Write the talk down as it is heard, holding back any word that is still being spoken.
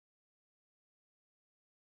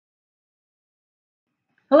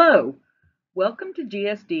Hello, welcome to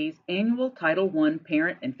GSD's annual Title I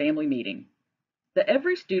Parent and Family Meeting. The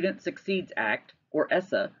Every Student Succeeds Act, or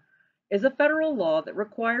ESSA, is a federal law that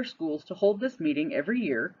requires schools to hold this meeting every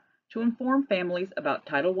year to inform families about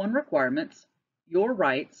Title I requirements, your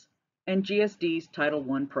rights, and GSD's Title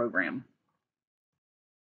I program.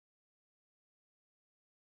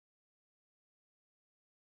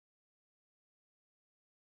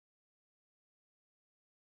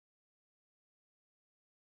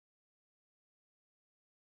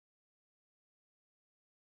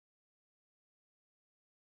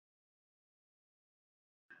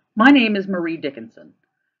 My name is Marie Dickinson.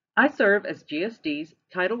 I serve as GSD's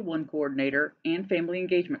Title I Coordinator and Family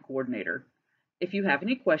Engagement Coordinator. If you have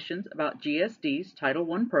any questions about GSD's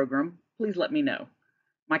Title I program, please let me know.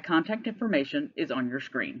 My contact information is on your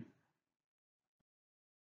screen.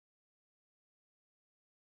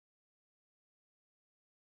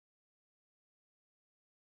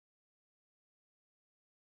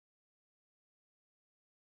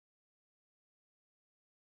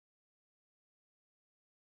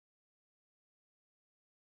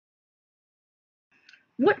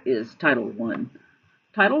 What is Title I?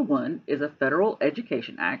 Title I is a federal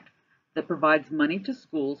education act that provides money to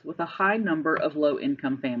schools with a high number of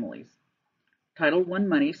low-income families. Title I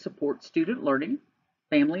money supports student learning,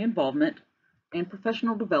 family involvement, and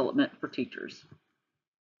professional development for teachers.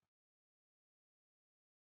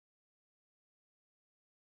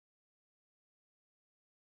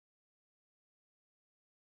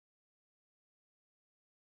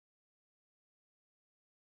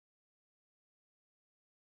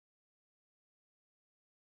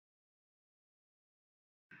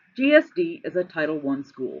 GSD is a Title I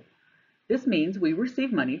school. This means we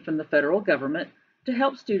receive money from the federal government to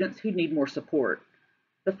help students who need more support.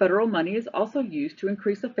 The federal money is also used to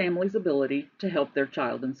increase a family's ability to help their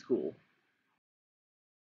child in school.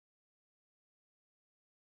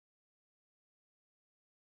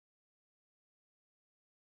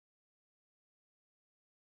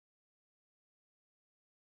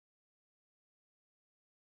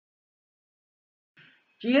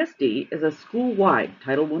 GSD is a school-wide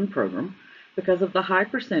Title I program because of the high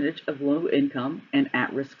percentage of low-income and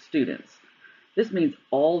at-risk students. This means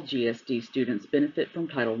all GSD students benefit from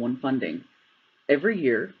Title I funding. Every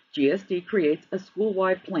year, GSD creates a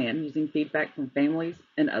school-wide plan using feedback from families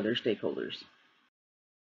and other stakeholders.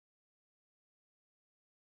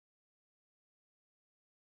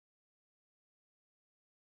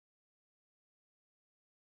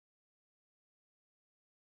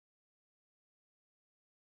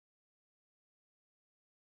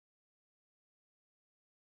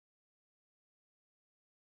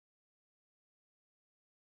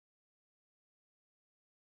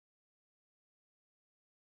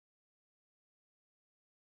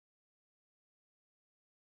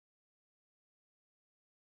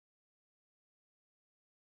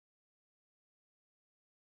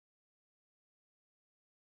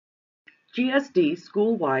 GSD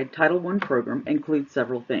school-wide Title I program includes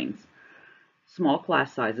several things: small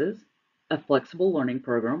class sizes, a flexible learning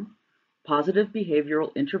program, positive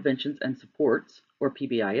behavioral interventions and supports, or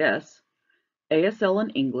PBIS, ASL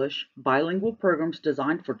and English, bilingual programs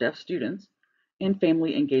designed for deaf students, and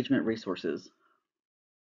family engagement resources.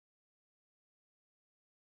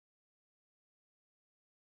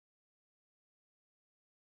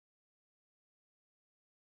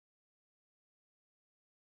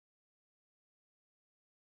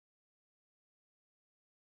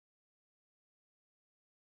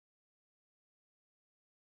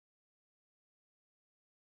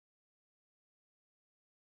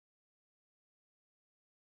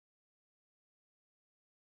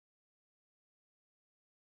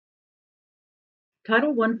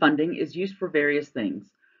 Title I funding is used for various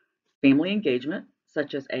things: family engagement,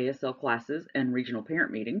 such as ASL classes and regional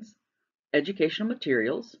parent meetings, educational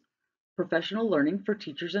materials, professional learning for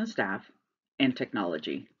teachers and staff, and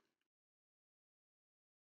technology.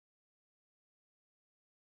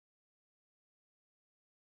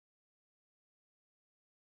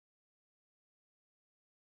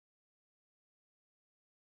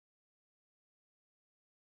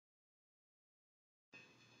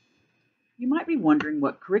 You might be wondering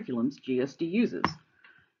what curriculums GSD uses.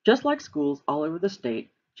 Just like schools all over the state,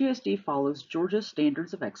 GSD follows Georgia's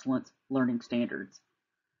Standards of Excellence learning standards.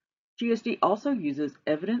 GSD also uses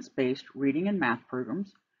evidence-based reading and math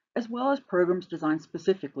programs, as well as programs designed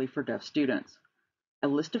specifically for deaf students. A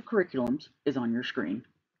list of curriculums is on your screen.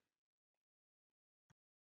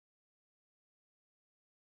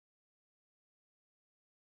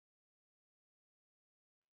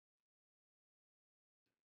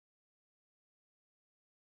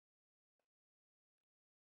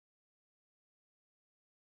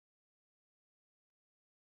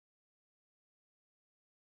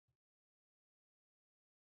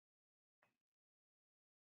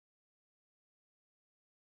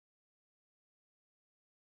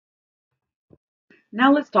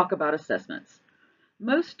 Now let's talk about assessments.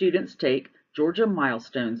 Most students take Georgia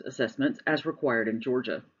Milestones assessments as required in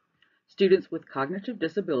Georgia. Students with cognitive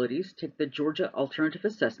disabilities take the Georgia Alternative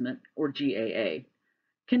Assessment, or GAA.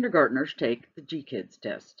 Kindergartners take the GKIDS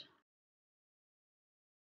test.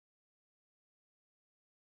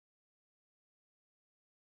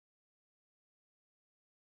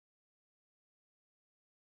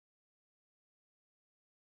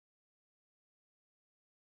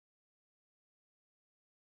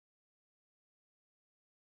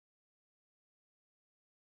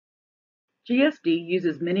 GSD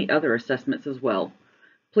uses many other assessments as well.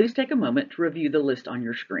 Please take a moment to review the list on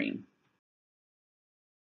your screen.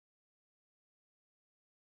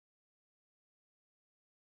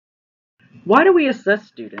 Why do we assess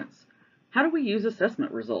students? How do we use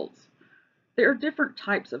assessment results? There are different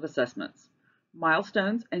types of assessments.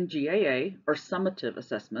 Milestones and GAA are summative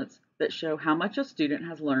assessments that show how much a student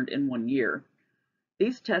has learned in one year.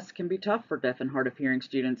 These tests can be tough for deaf and hard of hearing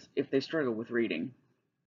students if they struggle with reading.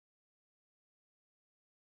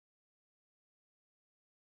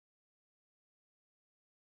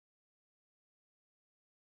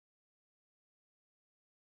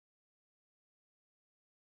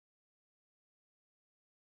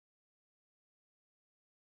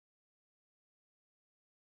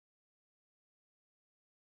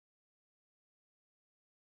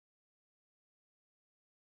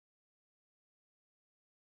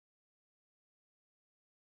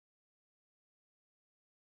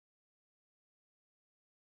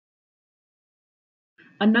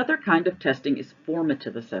 Another kind of testing is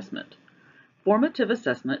formative assessment. Formative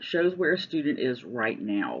assessment shows where a student is right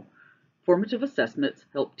now. Formative assessments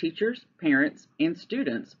help teachers, parents, and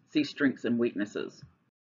students see strengths and weaknesses.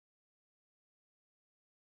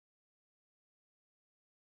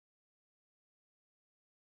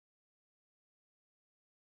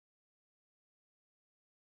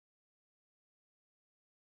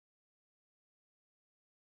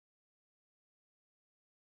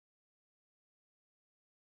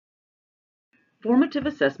 Formative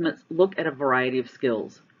assessments look at a variety of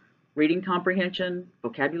skills: reading comprehension,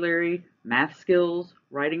 vocabulary, math skills,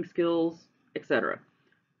 writing skills, etc.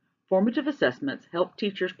 Formative assessments help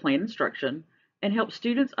teachers plan instruction and help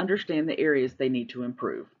students understand the areas they need to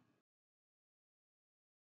improve.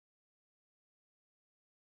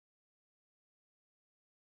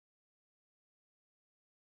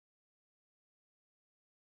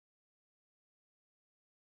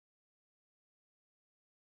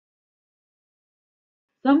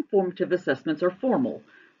 Some formative assessments are formal,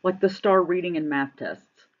 like the STAR reading and math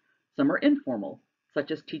tests. Some are informal,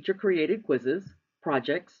 such as teacher-created quizzes,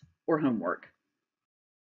 projects, or homework.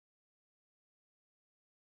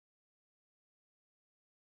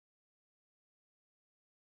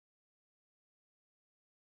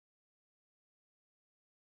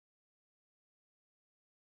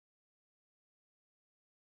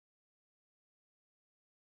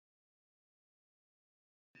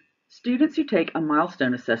 Students who take a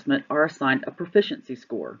milestone assessment are assigned a proficiency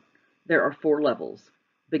score. There are 4 levels: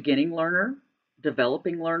 beginning learner,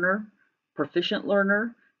 developing learner, proficient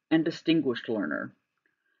learner, and distinguished learner.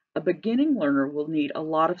 A beginning learner will need a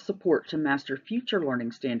lot of support to master future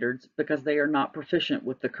learning standards because they are not proficient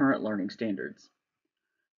with the current learning standards.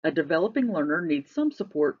 A developing learner needs some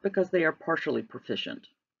support because they are partially proficient.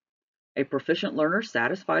 A proficient learner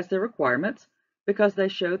satisfies their requirements because they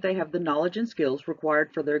show they have the knowledge and skills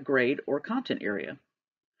required for their grade or content area.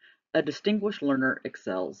 A distinguished learner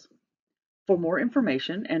excels. For more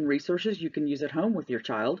information and resources you can use at home with your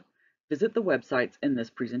child, visit the websites in this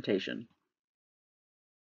presentation.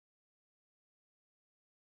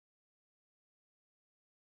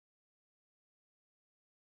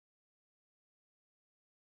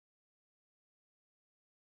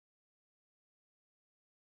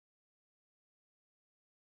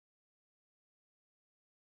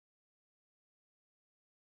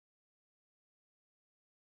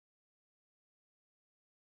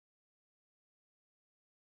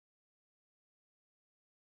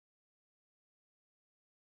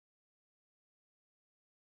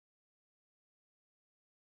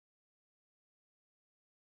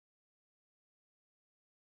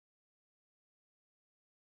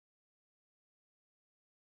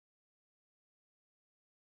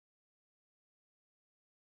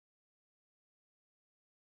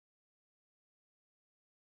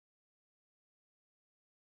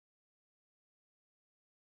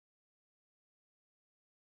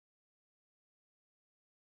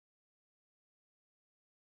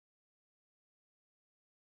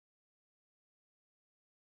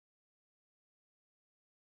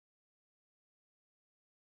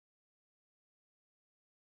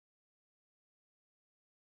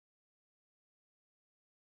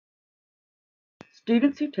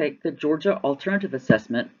 Students who take the Georgia Alternative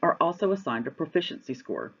Assessment are also assigned a proficiency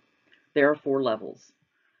score. There are 4 levels.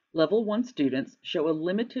 Level 1 students show a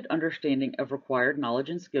limited understanding of required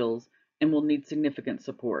knowledge and skills and will need significant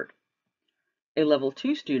support. A Level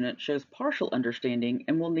 2 student shows partial understanding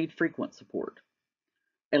and will need frequent support.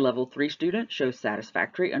 A Level 3 student shows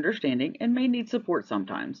satisfactory understanding and may need support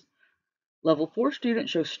sometimes. Level 4 student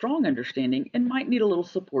shows strong understanding and might need a little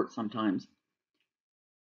support sometimes.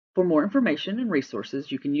 For more information and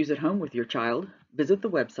resources you can use at home with your child, visit the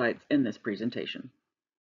websites in this presentation.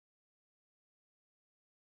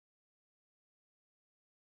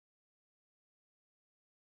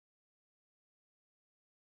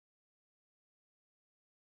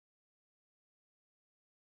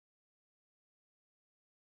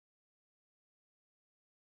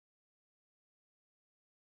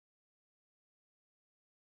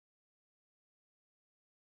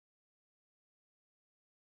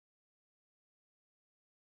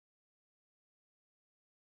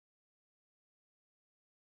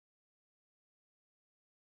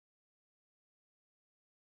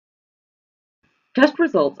 Test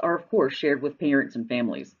results are of course shared with parents and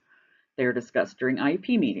families. They are discussed during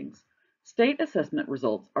IEP meetings. State assessment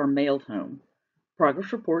results are mailed home.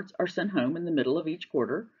 Progress reports are sent home in the middle of each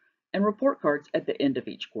quarter, and report cards at the end of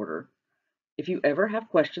each quarter. If you ever have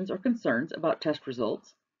questions or concerns about test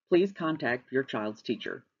results, please contact your child's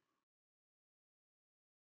teacher.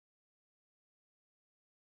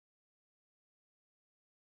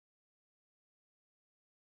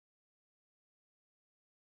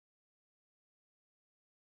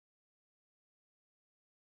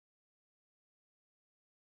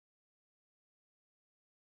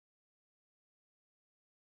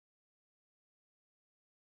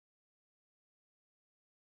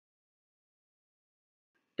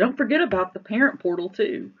 Don't forget about the parent portal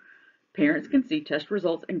too. Parents can see test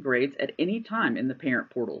results and grades at any time in the parent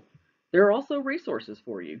portal. There are also resources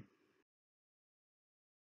for you.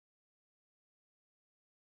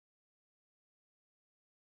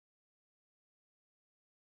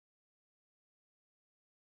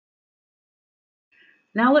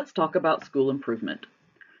 Now let's talk about school improvement.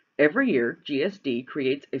 Every year, GSD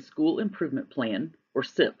creates a school improvement plan, or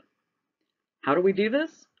SIP. How do we do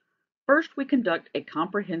this? First, we conduct a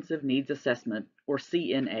comprehensive needs assessment, or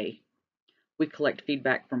CNA. We collect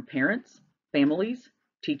feedback from parents, families,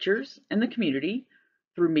 teachers, and the community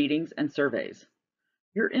through meetings and surveys.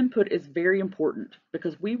 Your input is very important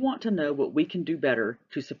because we want to know what we can do better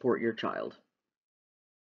to support your child.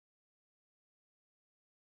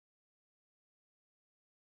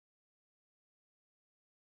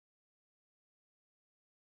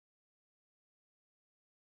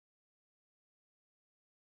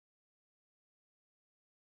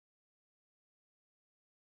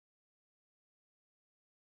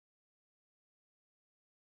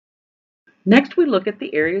 Next, we look at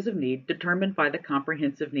the areas of need determined by the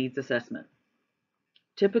comprehensive needs assessment.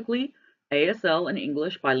 Typically, ASL and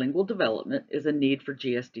English bilingual development is a need for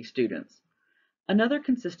GSD students. Another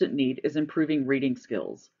consistent need is improving reading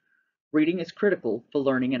skills. Reading is critical for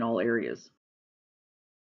learning in all areas.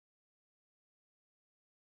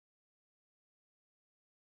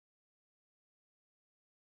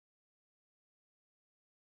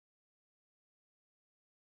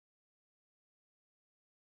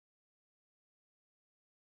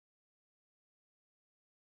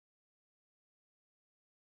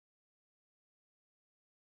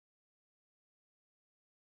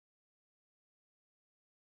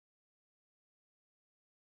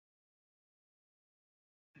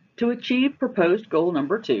 To achieve proposed goal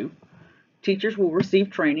number 2, teachers will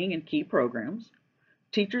receive training in key programs.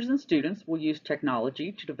 Teachers and students will use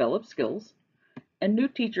technology to develop skills, and new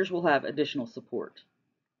teachers will have additional support.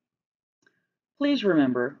 Please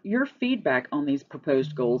remember, your feedback on these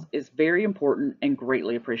proposed goals is very important and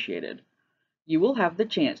greatly appreciated. You will have the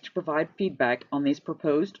chance to provide feedback on these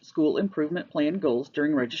proposed school improvement plan goals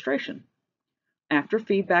during registration. After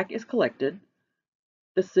feedback is collected,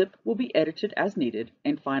 the SIP will be edited as needed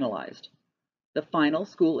and finalized. The final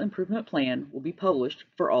school improvement plan will be published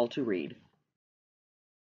for all to read.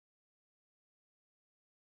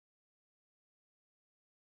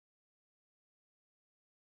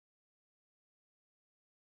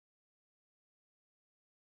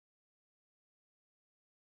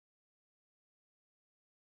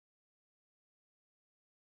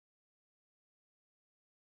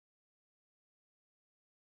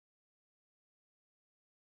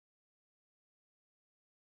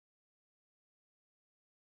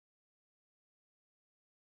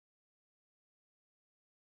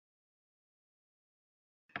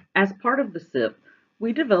 As part of the SIP,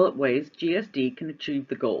 we develop ways GSD can achieve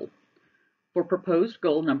the goal. For proposed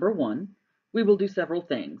goal number 1, we will do several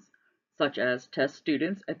things, such as test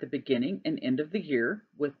students at the beginning and end of the year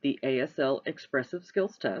with the ASL Expressive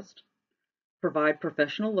Skills Test, provide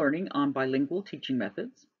professional learning on bilingual teaching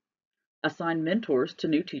methods, assign mentors to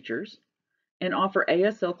new teachers, and offer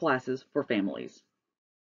ASL classes for families.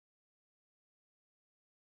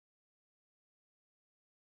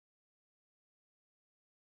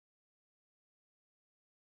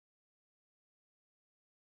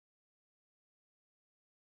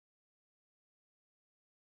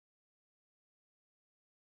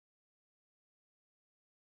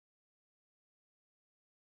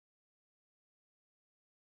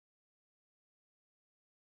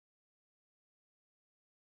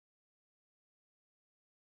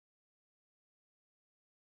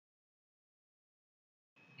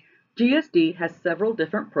 GSD has several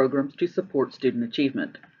different programs to support student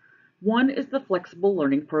achievement. One is the Flexible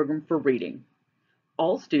Learning Program for Reading.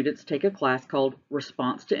 All students take a class called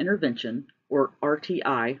Response to Intervention, or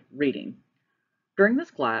RTI, reading. During this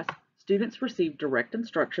class, students receive direct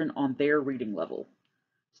instruction on their reading level.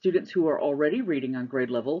 Students who are already reading on grade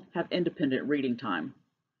level have independent reading time.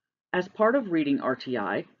 As part of Reading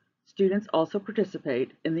RTI, students also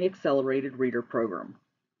participate in the Accelerated Reader program.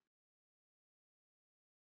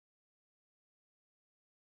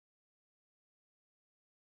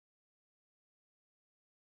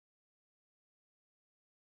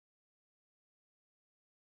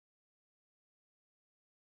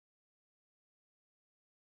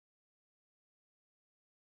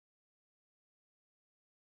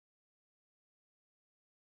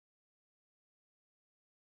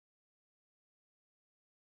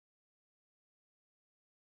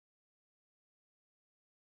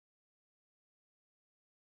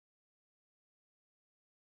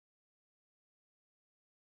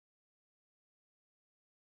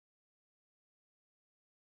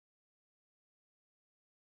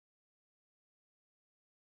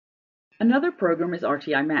 Another program is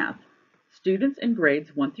RTI Math. Students in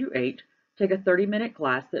grades 1 through 8 take a 30-minute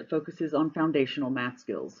class that focuses on foundational math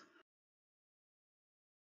skills.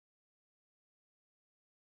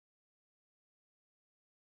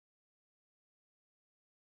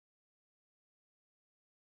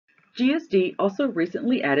 GSD also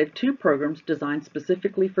recently added 2 programs designed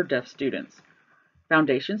specifically for deaf students: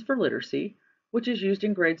 Foundations for Literacy, which is used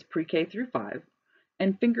in grades pre-K through 5,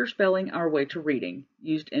 and Fingerspelling Our Way to Reading,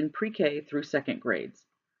 used in pre-K through 2nd grades.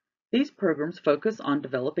 These programs focus on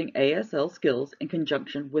developing ASL skills in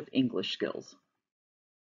conjunction with English skills.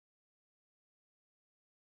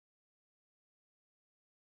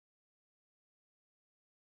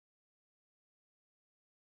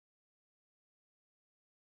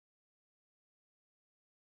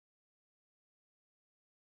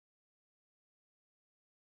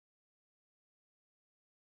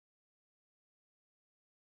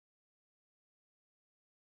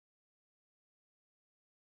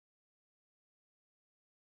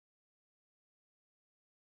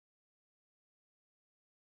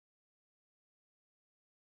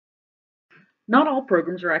 Not all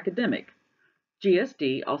programs are academic.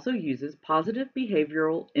 GSD also uses Positive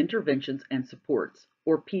Behavioral Interventions and Supports,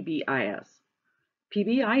 or PBIS.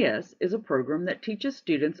 PBIS is a program that teaches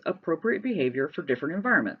students appropriate behavior for different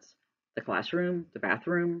environments: the classroom, the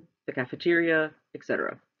bathroom, the cafeteria,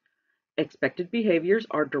 etc. Expected behaviors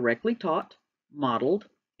are directly taught, modeled,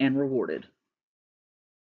 and rewarded.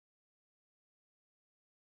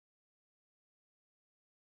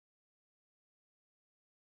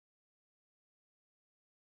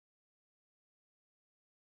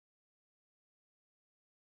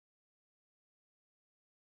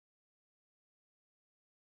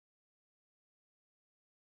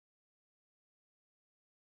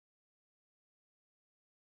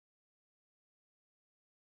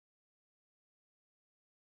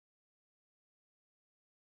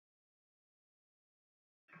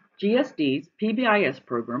 GSD's PBIS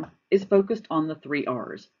program is focused on the 3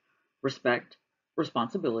 R's: respect,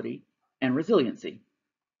 responsibility, and resiliency.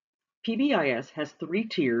 PBIS has 3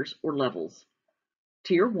 tiers or levels.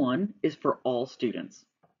 Tier 1 is for all students.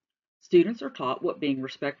 Students are taught what being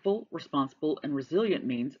respectful, responsible, and resilient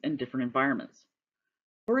means in different environments.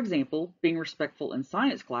 For example, being respectful in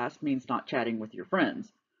science class means not chatting with your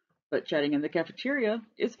friends, but chatting in the cafeteria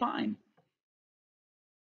is fine.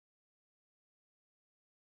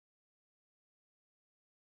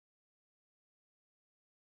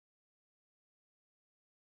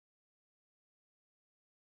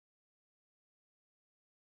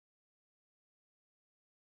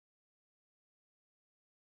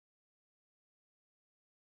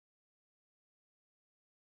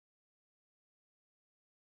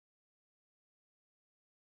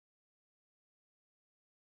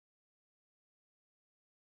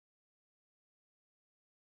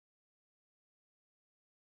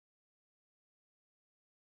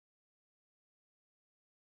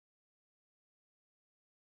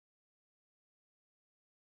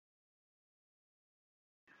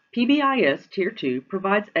 PBIS Tier 2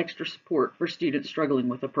 provides extra support for students struggling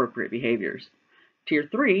with appropriate behaviors. Tier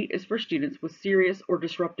 3 is for students with serious or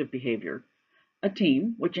disruptive behavior. A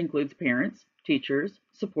team, which includes parents, teachers,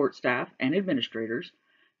 support staff, and administrators,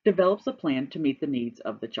 develops a plan to meet the needs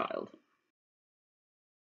of the child.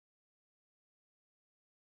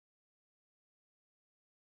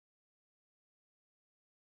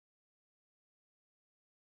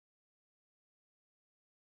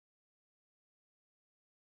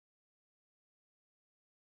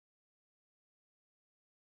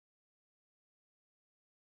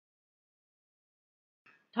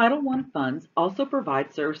 Title I funds also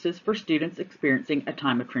provide services for students experiencing a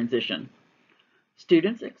time of transition.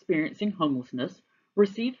 Students experiencing homelessness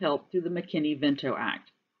receive help through the McKinney-Vento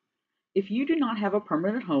Act. If you do not have a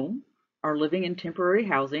permanent home, are living in temporary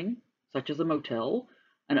housing, such as a motel,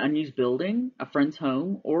 an unused building, a friend's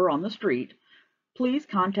home, or on the street, please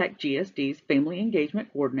contact GSD's Family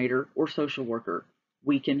Engagement Coordinator or social worker.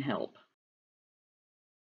 We can help.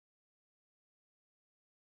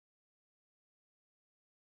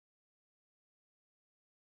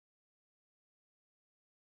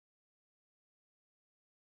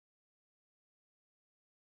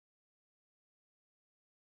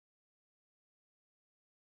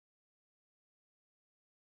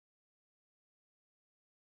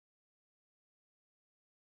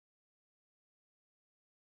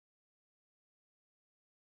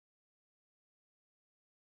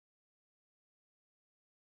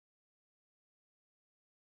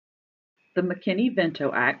 The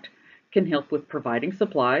McKinney-Vento Act can help with providing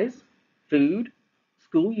supplies, food,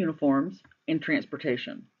 school uniforms, and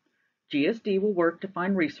transportation. GSD will work to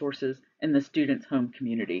find resources in the student's home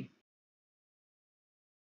community.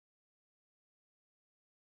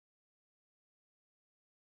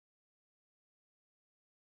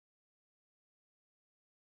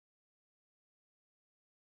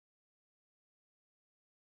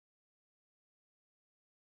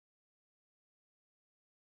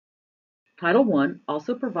 Title I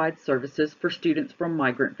also provides services for students from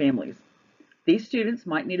migrant families. These students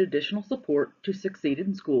might need additional support to succeed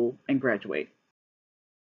in school and graduate.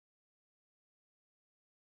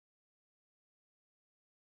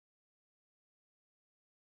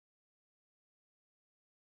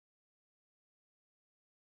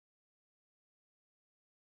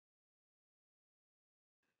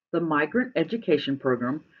 The Migrant Education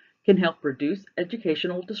Program can help reduce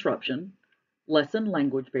educational disruption, lessen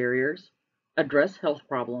language barriers, address health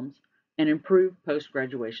problems, and improve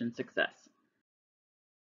post-graduation success.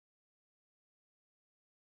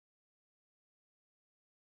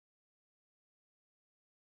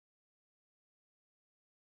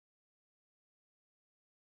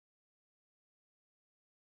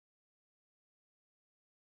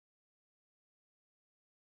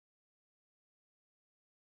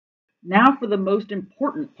 Now for the most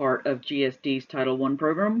important part of GSD's Title I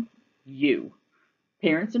program, you.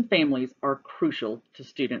 Parents and families are crucial to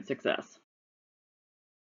student success.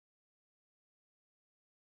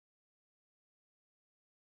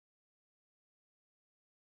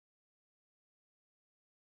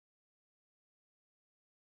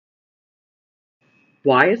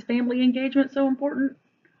 Why is family engagement so important?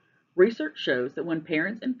 Research shows that when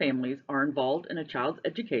parents and families are involved in a child's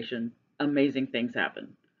education, amazing things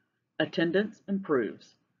happen. Attendance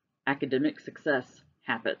improves. Academic success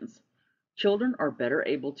happens. Children are better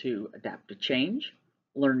able to adapt to change,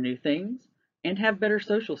 learn new things, and have better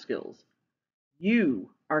social skills.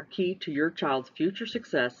 You are key to your child's future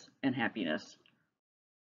success and happiness.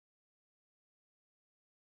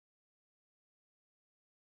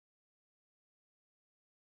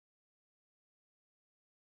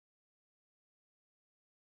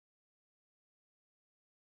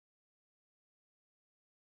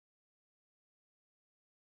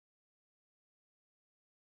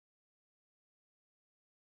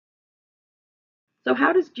 So,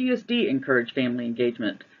 how does GSD encourage family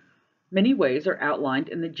engagement? Many ways are outlined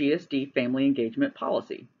in the GSD Family Engagement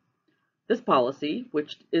Policy. This policy,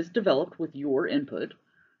 which is developed with your input,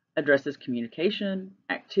 addresses communication,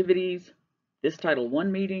 activities, this Title I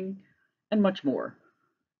meeting, and much more.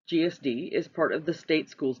 GSD is part of the State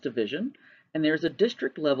Schools Division, and there's a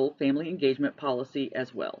district level family engagement policy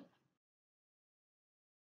as well.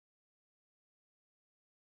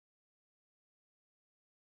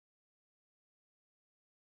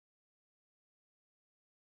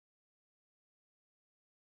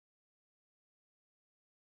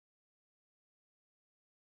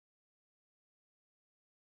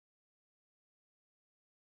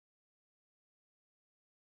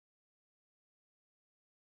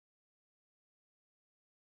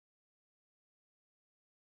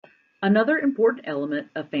 Another important element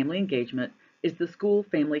of family engagement is the school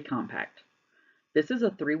family compact. This is a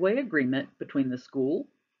three-way agreement between the school,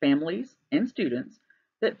 families, and students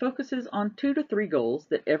that focuses on 2 to 3 goals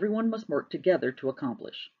that everyone must work together to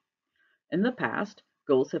accomplish. In the past,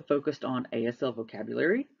 goals have focused on ASL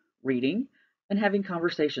vocabulary, reading, and having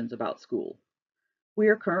conversations about school. We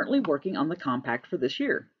are currently working on the compact for this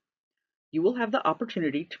year. You will have the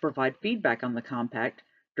opportunity to provide feedback on the compact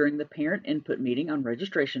during the parent input meeting on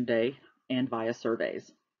registration day and via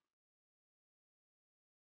surveys.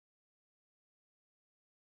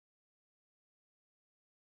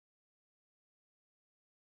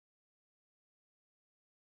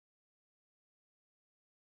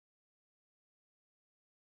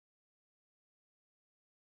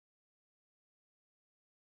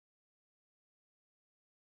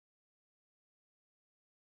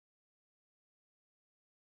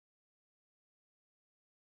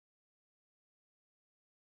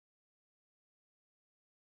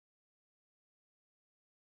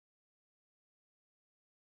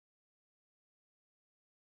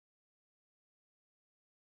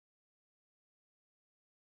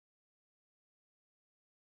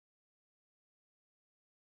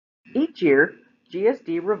 Each year,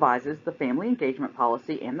 GSD revises the family engagement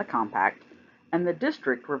policy and the compact, and the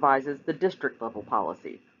district revises the district level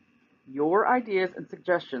policy. Your ideas and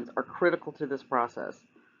suggestions are critical to this process.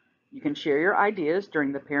 You can share your ideas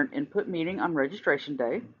during the parent input meeting on registration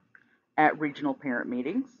day, at regional parent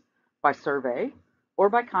meetings, by survey, or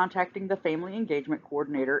by contacting the family engagement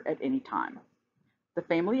coordinator at any time. The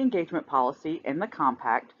family engagement policy and the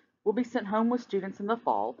compact will be sent home with students in the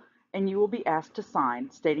fall, and you will be asked to sign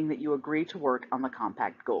stating that you agree to work on the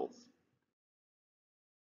compact goals.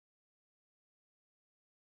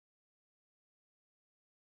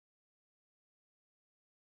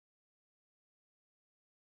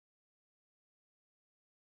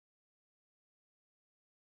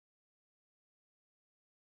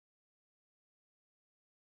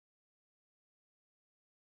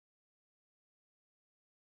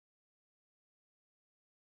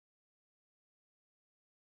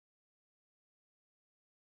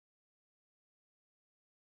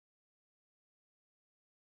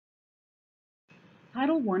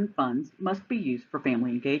 Title I funds must be used for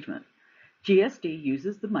family engagement. GSD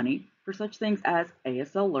uses the money for such things as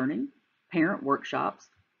ASL learning, parent workshops,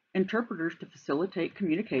 interpreters to facilitate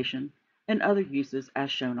communication, and other uses as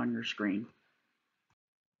shown on your screen.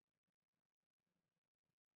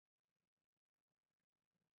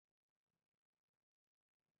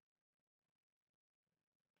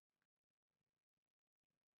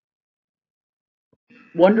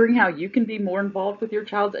 Wondering how you can be more involved with your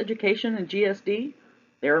child's education in GSD?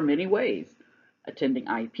 There are many ways. Attending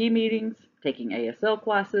IEP meetings, taking ASL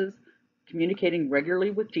classes, communicating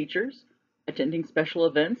regularly with teachers, attending special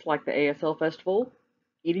events like the ASL Festival,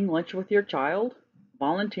 eating lunch with your child,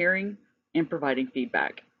 volunteering, and providing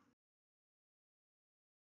feedback.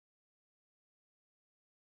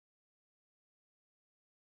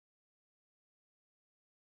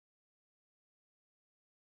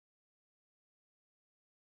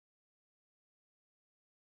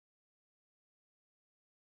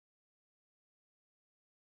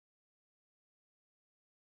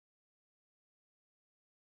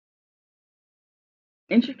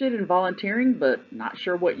 Interested in volunteering but not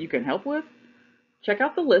sure what you can help with? Check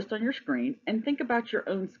out the list on your screen and think about your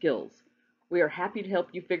own skills. We are happy to help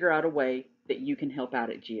you figure out a way that you can help out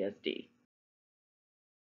at GSD.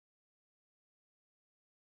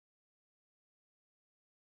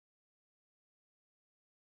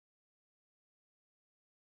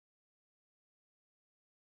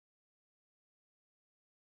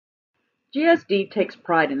 GSD takes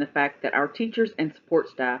pride in the fact that our teachers and support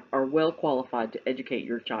staff are well qualified to educate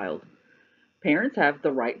your child. Parents have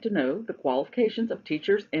the right to know the qualifications of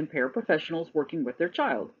teachers and paraprofessionals working with their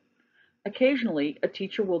child. Occasionally, a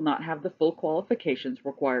teacher will not have the full qualifications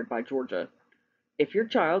required by Georgia. If your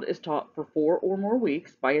child is taught for 4 or more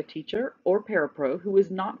weeks by a teacher or parapro who is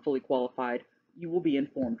not fully qualified, you will be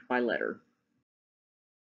informed by letter.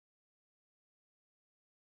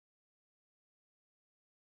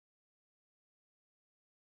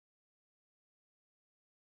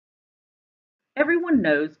 Everyone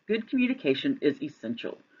knows good communication is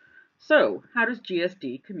essential. So, how does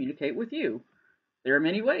GSD communicate with you? There are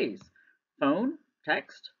many ways: phone,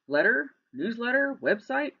 text, letter, newsletter,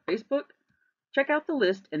 website, Facebook. Check out the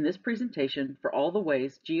list in this presentation for all the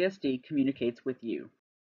ways GSD communicates with you.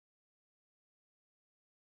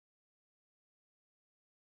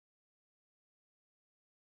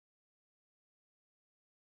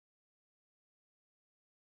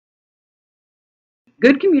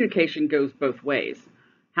 Good communication goes both ways.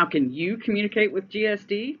 How can you communicate with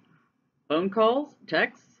GSD? Phone calls,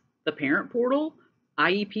 texts, the parent portal,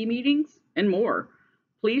 IEP meetings, and more.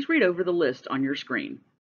 Please read over the list on your screen.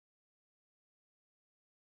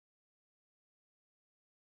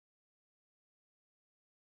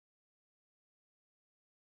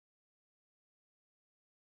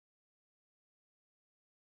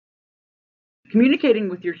 Communicating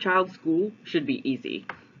with your child's school should be easy.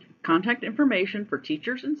 Contact information for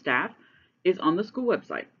teachers and staff is on the school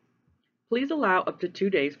website. Please allow up to 2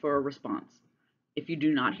 days for a response. If you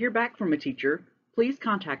do not hear back from a teacher, please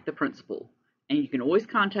contact the principal, and you can always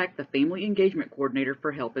contact the Family Engagement Coordinator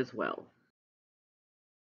for help as well.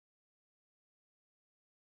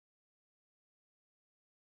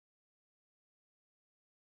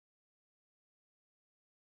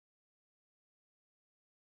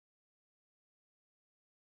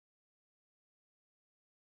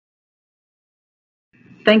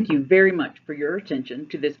 Thank you very much for your attention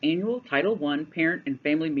to this annual Title I Parent and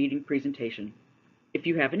Family Meeting presentation. If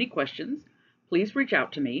you have any questions, please reach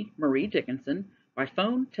out to me, Marie Dickinson, by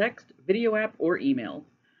phone, text, video app, or email.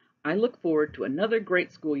 I look forward to another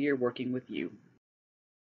great school year working with you.